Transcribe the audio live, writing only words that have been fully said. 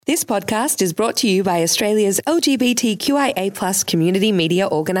This podcast is brought to you by Australia's LGBTQIA+ community media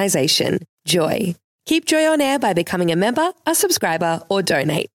organisation, Joy. Keep Joy on air by becoming a member, a subscriber, or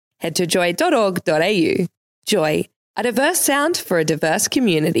donate. Head to joy.org.au. Joy, a diverse sound for a diverse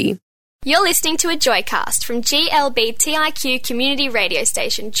community. You're listening to a Joycast from GLBTIQ community radio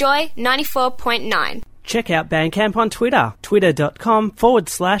station Joy 94.9. Check out Bandcamp on Twitter,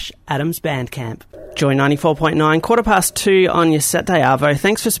 twitter.com/AdamsBandcamp. Joy 94.9, 2:15 on your Saturday Arvo.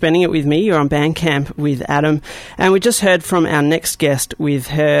 Thanks for spending it with me. You're on Bandcamp with Adam. And we just heard from our next guest with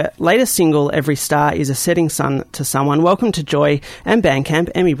her latest single, Every Star is a Setting Sun to Someone. Welcome to Joy and Bandcamp,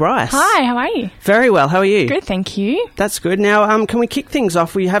 Emmy Bryce. Hi, how are you? Very well, how are you? Good, thank you. That's good. Now, can we kick things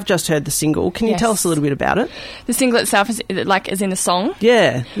off? We have just heard the single. Can you tell us a little bit about it? The single itself is in the song?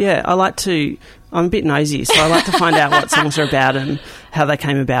 Yeah. I'm a bit nosy, so I like to find out what songs are about and how they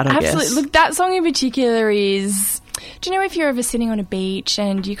came about, I guess. Absolutely. Look, that song in particular is... Do you know if you're ever sitting on a beach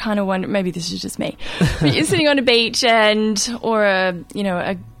and you kind of wonder... Maybe this is just me. But you're sitting on a beach or a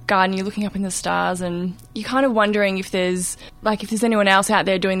garden, you're looking up in the stars and you're kind of wondering if there's anyone else out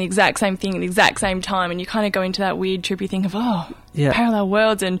there doing the exact same thing at the exact same time, and you kind of go into that weird trippy thing of, parallel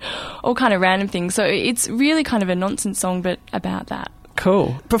worlds and all kind of random things. So it's really kind of a nonsense song, but about that.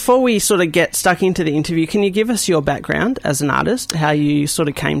 Cool. Before we sort of get stuck into the interview, can you give us your background as an artist, how you sort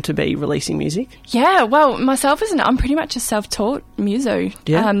of came to be releasing music? Yeah, well, myself I'm pretty much a self-taught muso.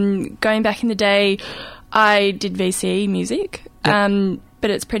 Yeah. Going back in the day, I did VCE music, but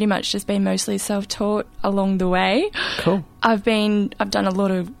it's pretty much just been mostly self-taught along the way. Cool. I've done a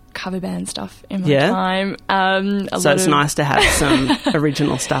lot of cover band stuff in my time. So it's nice to have some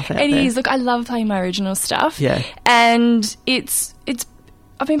original stuff out there. It is. Look, I love playing my original stuff. Yeah. And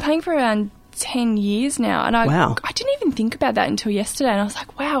I've been playing for around 10 years now, and I didn't even think about that until yesterday, and I was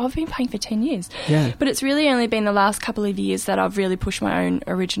like, wow, I've been playing for 10 years. Yeah. But it's really only been the last couple of years that I've really pushed my own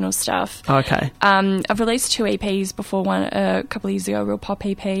original stuff. Okay. I've released 2 EPs before, one a couple of years ago, a real pop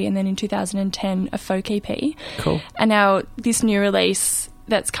EP, and then in 2010 a folk EP. Cool. And now this new release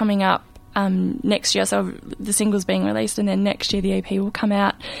that's coming up next year, so the single's being released, and then next year the EP will come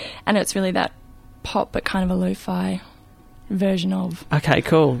out, and it's really that pop but kind of a lo-fi version of. Okay,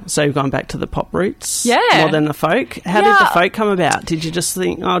 cool. So you've gone back to the pop roots more than the folk. How did the folk come about? Did you just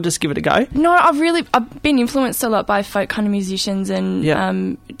think, I'll just give it a go? No, I've been influenced a lot by folk kind of musicians,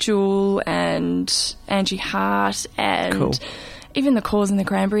 and Jewel and Angie Hart, and cool. Even the Cause and the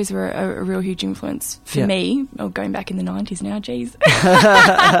Cranberries were a real huge influence for me. Oh, going back in the 90s now, geez.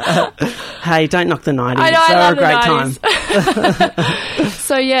 Hey, don't knock the 90s. I know, they I were love a great time.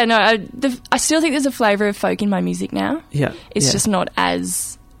 So, I still think there's a flavour of folk in my music now. Yeah. It's just not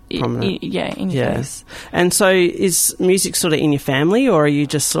as... prominent. In your face. And so is music sort of in your family, or are you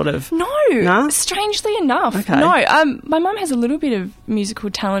just sort of... No, strangely enough. Okay. No, my mum has a little bit of musical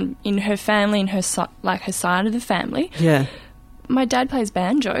talent in her family and her side of the family. Yeah. My dad plays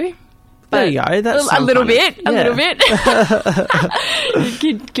banjo. There you go. That's a little bit.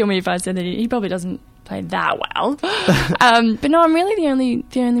 He'd kill me if I said that. He probably doesn't play that well. But no, I'm really the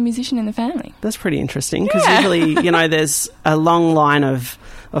only musician in the family. That's pretty interesting, because usually, there's a long line of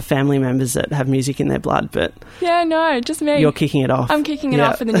family members that have music in their blood, but... Yeah, no, just me. You're kicking it off. I'm kicking it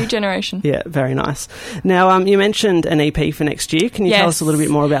off for the new generation. Yeah, very nice. Now, you mentioned an EP for next year. Can you tell us a little bit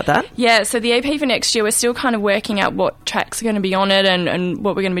more about that? Yeah, so the EP for next year, we're still kind of working out what tracks are going to be on it and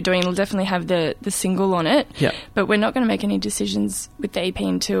what we're going to be doing. It'll definitely have the single on it. Yeah. But we're not going to make any decisions with the EP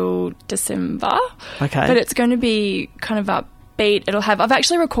until December. Okay. But it's going to be kind of upbeat. I've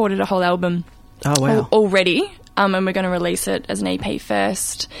actually recorded a whole album already. And we're going to release it as an EP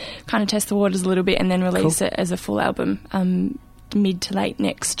first, kind of test the waters a little bit, and then release it as a full album mid to late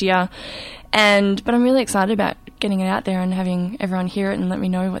next year. But I'm really excited about getting it out there and having everyone hear it and let me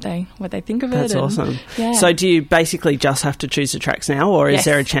know what they think of it. That's awesome. Yeah. So do you basically just have to choose the tracks now, or is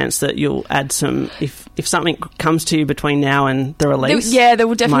there a chance that you'll add some, if something comes to you between now and the release? There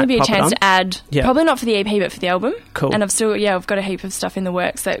will definitely be a chance to add, probably not for the EP but for the album. Cool. And I've got a heap of stuff in the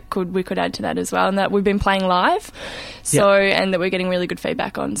works that we could add to that as well, and that we've been playing live, and that we're getting really good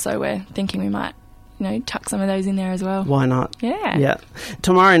feedback on, so we're thinking we might tuck some of those in there as well. Why not? Yeah. Yeah.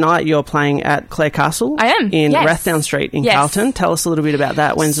 Tomorrow night you're playing at Clare Castle. I am. In Rathdown Street in Carlton. Tell us a little bit about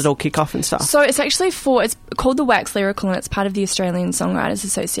that. When's it all kick off and stuff? So it's actually it's called the Wax Lyrical, and it's part of the Australian Songwriters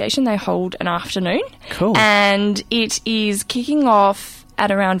Association. They hold an afternoon. Cool. And it is kicking off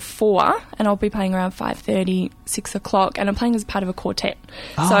at around 4, and I'll be playing around 5:30, 6 o'clock, and I'm playing as part of a quartet.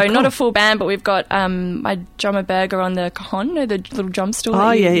 So cool. not a full band, but we've got my drummer Berger on the cajon, you know, the little drum stool.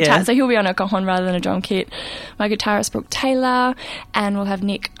 So he'll be on a cajon rather than a drum kit. My guitarist Brooke Taylor, and we'll have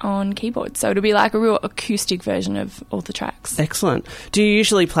Nick on keyboard. So it'll be like a real acoustic version of all the tracks. Excellent. Do you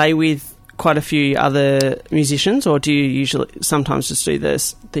usually play with quite a few other musicians, or do you usually sometimes just do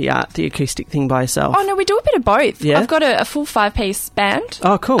the acoustic thing by yourself? Oh no, we do a bit of both. Yeah? I've got a full 5-piece band.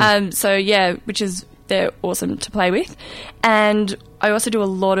 Oh, cool. They're awesome to play with, and I also do a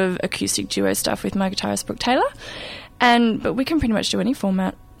lot of acoustic duo stuff with my guitarist Brooke Taylor, but we can pretty much do any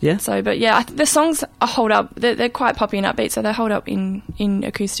format. Yeah. So, but yeah, the songs hold up. They're quite poppy and upbeat, so they hold up in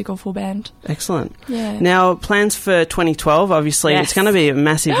acoustic or full band. Excellent. Yeah. Now, plans for 2012, obviously, Yes. It's going to be a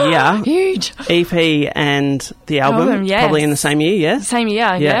massive year. Huge. EP and the album, yes. probably in the same year, yeah? Same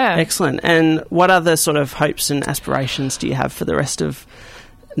year, yeah. Excellent. And what other sort of hopes and aspirations do you have for the rest of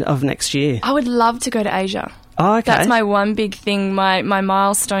next year? I would love to go to Asia. Oh, okay. That's my one big thing. My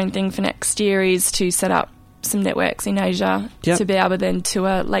milestone thing for next year is to set up some networks in Asia to be able to then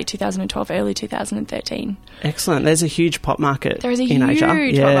tour late 2012, early 2013. Excellent. There's a huge pop market There is a in Asia.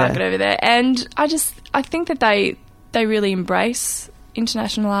 huge pop market over there. And I think that they really embrace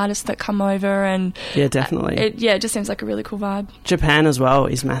international artists that come over, and Yeah, definitely. it just seems like a really cool vibe. Japan as well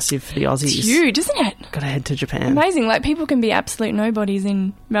is massive for the Aussies. It's huge, isn't it? Got to head to Japan. Amazing. Like, people can be absolute nobodies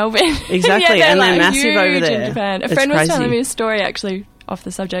in Melbourne. Exactly, and they're like massive huge over there. in Japan. A It's friend was crazy. telling me a story, actually, off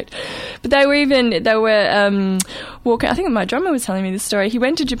the subject. But they were walking, I think my drummer was telling me this story. He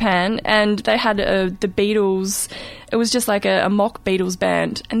went to Japan and they had the Beatles. It was just like a mock Beatles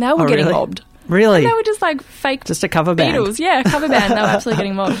band, and they were getting really? mobbed. Really? And they were just like fake Just a cover band. Beatles. Yeah, cover band. They were absolutely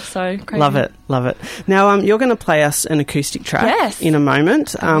getting mobbed. So crazy. Love it. Now, you're going to play us an acoustic track Yes. in a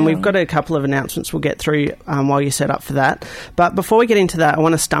moment. We've got a couple of announcements we'll get through while you're set up for that. But before we get into that, I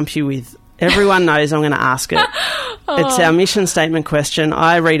want to stump you with, everyone knows I'm going to ask it. It's our mission statement question.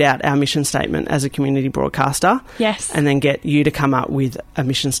 I read out our mission statement as a community broadcaster. Yes. And then get you to come up with a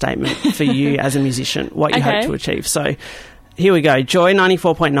mission statement for you as a musician, what you hope to achieve. So here we go. Joy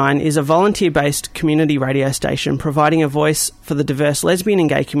 94.9 is a volunteer-based community radio station providing a voice for the diverse lesbian and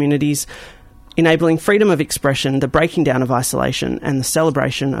gay communities, enabling freedom of expression, the breaking down of isolation, and the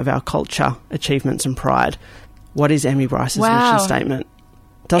celebration of our culture, achievements and pride. What is Emmy Bryce's mission statement?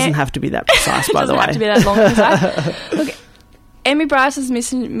 Doesn't have to be that precise, by the way. Doesn't have to be that long precise. Look, Emmy Bryce's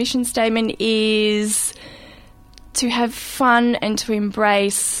mission statement is to have fun and to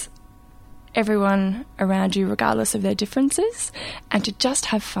embrace everyone around you, regardless of their differences, and to just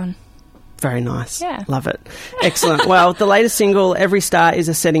have fun. Very nice. Yeah. Love it. Excellent. Well, the latest single, Every Star is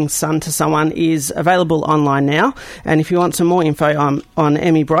a Setting Sun to Someone, is available online now. And if you want some more info on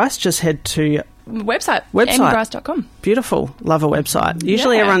Emmy Bryce, just head to Website. EmmyBryce.com. Beautiful. Love a website.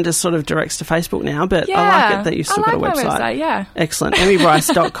 Usually everyone just sort of directs to Facebook now, but I like it that you've still got a website. My website, yeah. Excellent.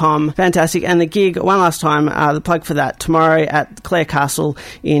 EmmyBryce.com. Fantastic. And the gig, one last time, the plug for that, tomorrow at Clare Castle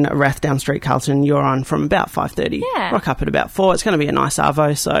in Rathdown Street, Carlton. You're on from about 5:30. Yeah. Rock up at about 4. It's going to be a nice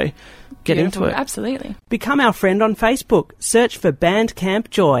arvo, so get into it. Absolutely. Become our friend on Facebook. Search for Bandcamp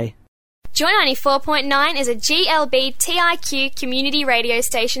Joy. Joy 94.9 is a GLBTIQ community radio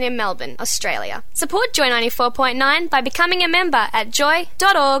station in Melbourne, Australia. Support Joy 94.9 by becoming a member at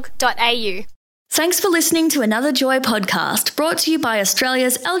joy.org.au. Thanks for listening to another Joy podcast brought to you by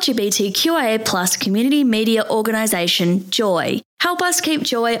Australia's LGBTQIA+ community media organisation, Joy. Help us keep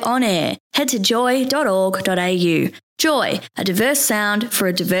Joy on air. Head to joy.org.au. Joy, a diverse sound for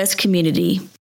a diverse community.